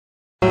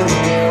But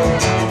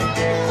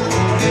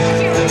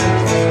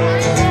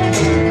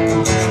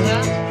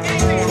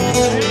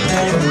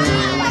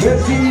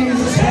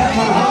Jesus had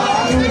my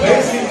heart, and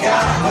yes, he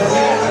got my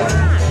liver.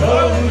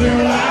 Floating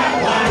through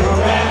life like a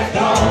raft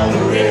on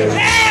the river.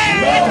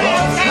 Know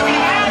what's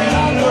right, and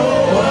I know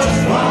what's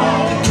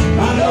wrong.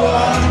 I know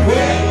I've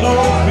quit,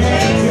 Lord,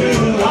 been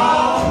too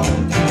long.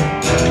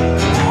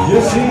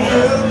 Just see the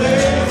other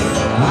day,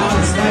 I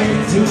was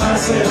thinking to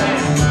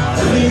myself,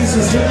 at least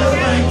I still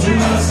think to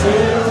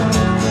myself,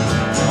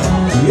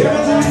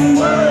 everything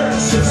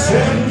works, should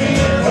set me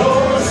a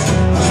course.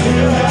 I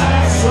still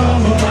have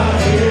some of my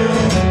hill.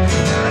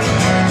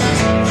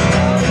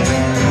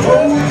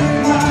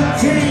 Holding my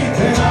teeth,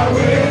 and I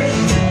wish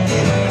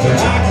that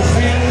I could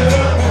stand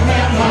up and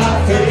have my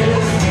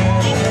fist.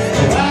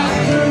 Right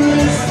through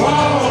this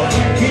fall,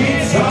 it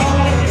keeps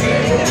on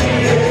giving me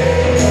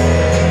air.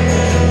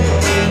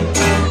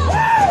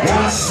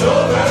 Got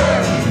sober,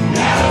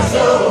 now it's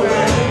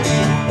over,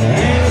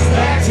 and it's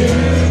back to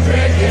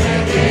drinking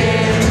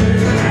again.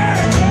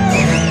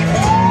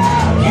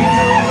 You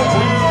know the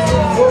time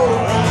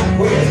before I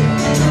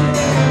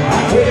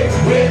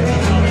quit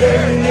the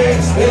very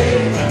next day.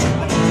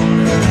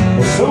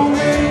 So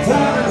many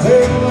times I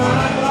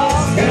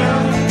lost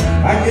count.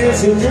 I guess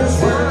it just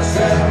works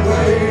that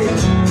way.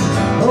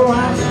 Oh, I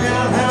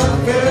forgot how it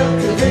felt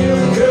to feel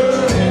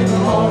good in the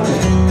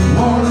morning.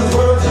 Morning's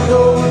worth of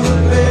going to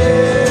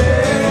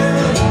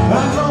bed.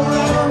 I'm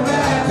gonna run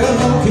back, a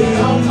monkey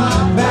on my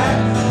back.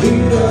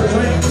 Need a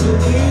drink to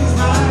ease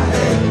my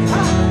head.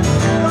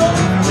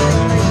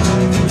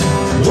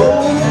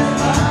 Rolling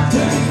my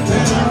teeth,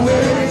 and I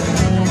wish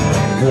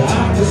that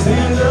I could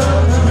stand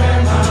up and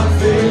have my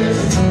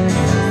fist.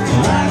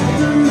 Right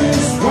through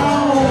this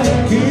wrong,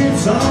 it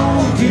keeps on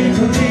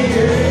keeping me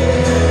in.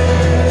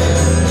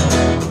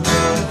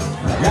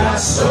 I got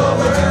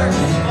sober,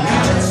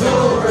 now it's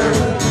over,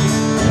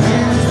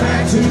 and it's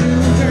back to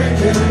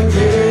drinking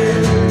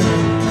again.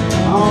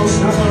 All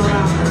stuck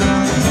around the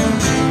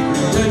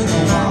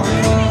original bar.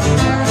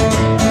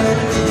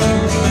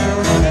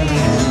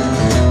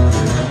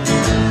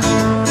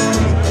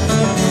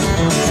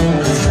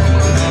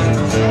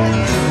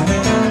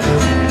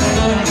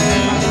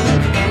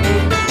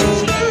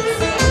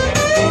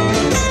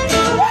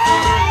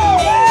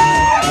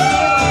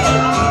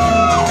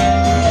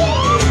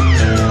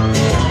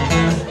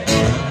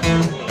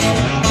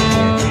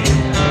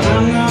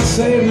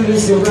 Saying that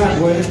it's the right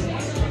way.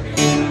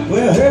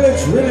 Well, hell,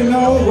 it's really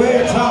no way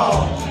at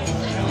all.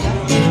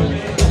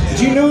 But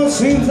you know, it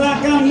seems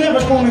like I'm never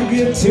gonna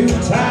get too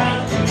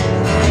tired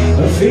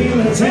of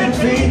feeling 10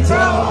 feet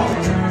tall.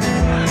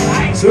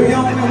 So you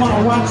only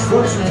wanna watch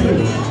what you do.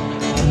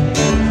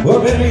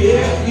 Well, better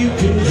yet, you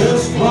can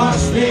just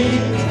watch me.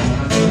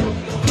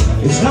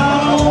 It's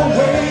not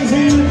always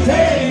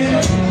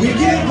entertaining. You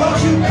get what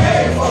you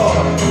pay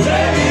for.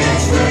 Baby,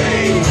 it's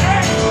free.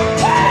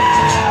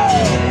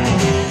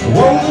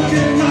 Look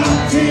at my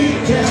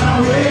teeth, and I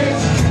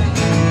wish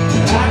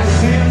I could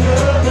stand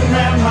up and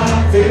have my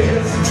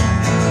fist.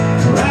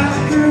 Right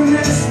through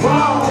this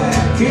wall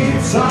that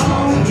keeps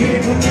on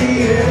giving me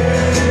air.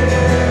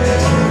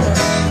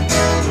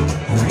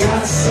 I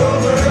got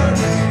sober,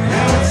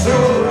 now it's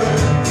over,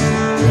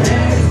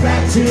 and it's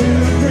back to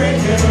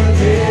drinking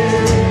again.